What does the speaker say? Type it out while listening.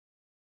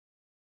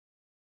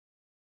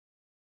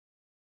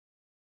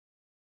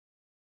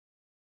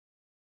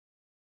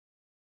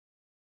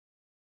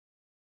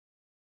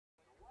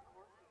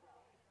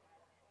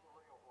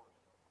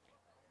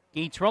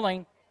Gates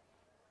rolling.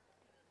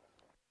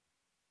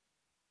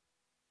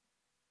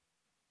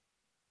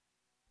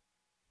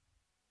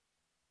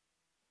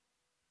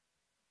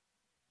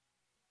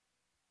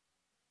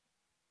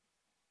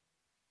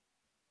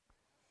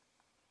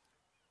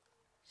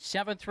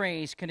 Seventh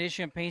race,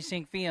 Condition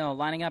Pacing Field,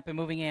 lining up and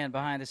moving in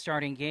behind the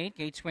starting gate.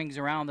 Gate swings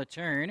around the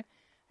turn.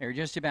 They're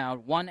just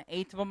about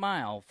 1/8 of a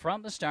mile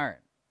from the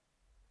start.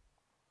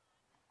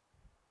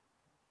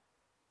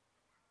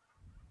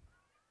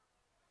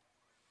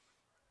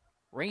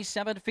 Race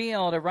 7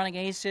 field of Running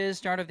Aces,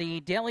 start of the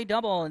Daily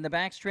Double in the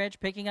backstretch,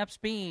 picking up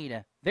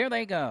speed. There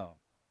they go.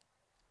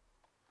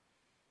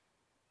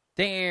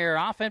 They're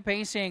off and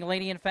pacing,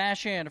 Lady in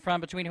Fashion from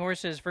between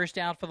horses. First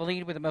out for the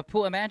lead with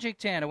Mapua Magic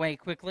 10 away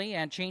quickly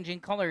and changing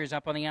colors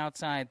up on the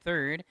outside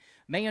third.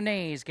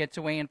 Mayonnaise gets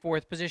away in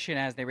fourth position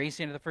as they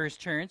race into the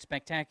first turn.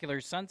 Spectacular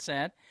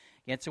Sunset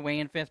gets away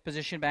in fifth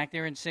position. Back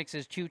there in sixth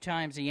is 2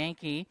 Times the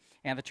Yankee.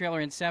 And the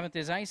trailer in seventh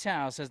is Ice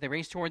House as they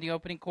race toward the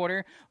opening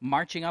quarter.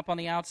 Marching up on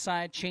the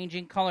outside,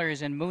 changing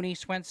colors, and Mooney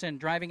Swenson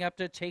driving up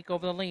to take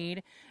over the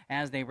lead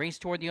as they race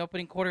toward the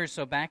opening quarter.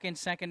 So back in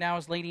second now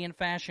is Lady in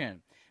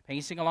Fashion.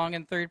 Pacing along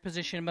in third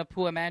position,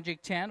 Mapua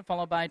Magic 10,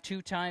 followed by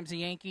 2 Times the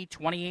Yankee,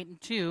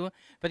 28-2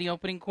 for the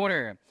opening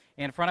quarter.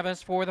 In front of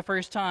us for the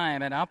first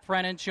time, and up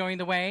front and showing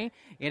the way,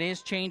 it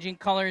is changing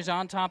colors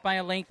on top by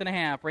 1.5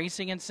 lengths.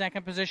 Racing in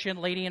second position,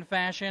 Lady in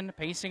Fashion.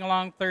 Pacing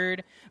along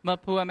third,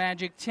 Mapua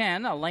Magic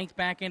 10, a length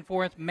back in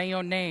fourth,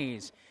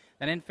 Mayonnaise.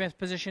 Then in fifth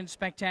position,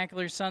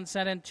 Spectacular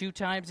Sunset and 2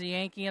 Times the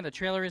Yankee, and the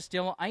trailer is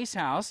still Ice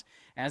House.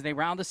 As they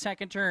round the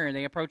second turn,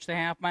 they approach the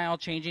half mile,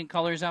 changing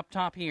colors up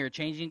top here,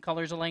 changing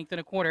colors 1.25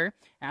 lengths.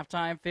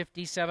 Halftime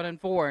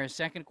 57-4,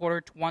 second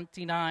quarter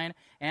 29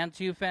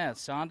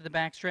 2/5. On to the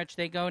backstretch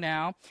they go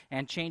now,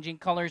 and changing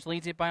colors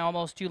leads it by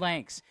almost 2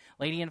 lengths.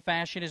 Lady in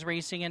Fashion is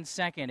racing in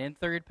second. In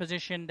third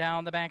position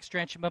down the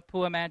backstretch,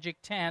 Mapua Magic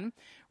 10.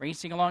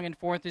 Racing along in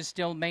fourth is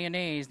still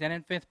Mayonnaise. Then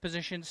in fifth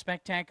position,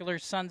 Spectacular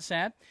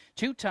Sunset.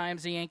 2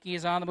 Times the Yankee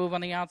is on the move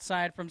on the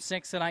outside from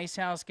sixth, and Ice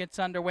House gets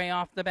underway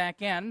off the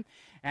back end.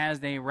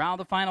 As they round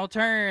the final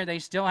turn, they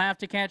still have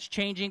to catch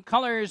Changing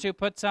Colors, who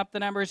puts up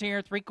the numbers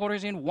here,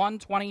 3/4 in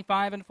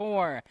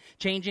 1:25-4.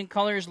 Changing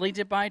Colors leads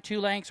it by 2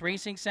 lengths.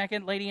 Racing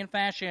second, Lady in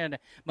Fashion.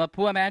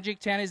 Mapua Magic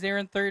 10 is there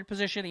in third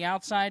position. The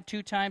outside,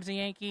 2 Times the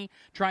Yankee,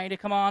 trying to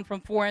come on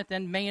from fourth,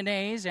 and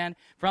Mayonnaise. And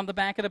from the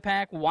back of the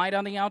pack, wide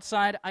on the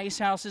outside, Ice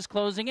House is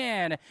closing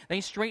in. They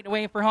straighten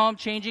away for home.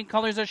 Changing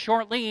Colors, a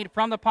short lead.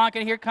 From the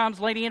pocket, here comes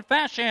Lady in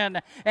Fashion.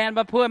 And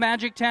Mapua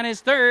Magic 10 is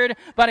third,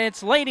 but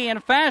it's Lady in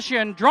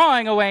Fashion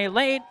drawing away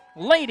late.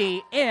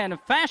 Lady in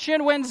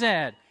Fashion wins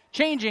it.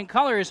 Changing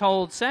Colors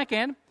holds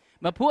second.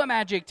 Mapua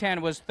Magic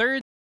 10 was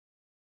third.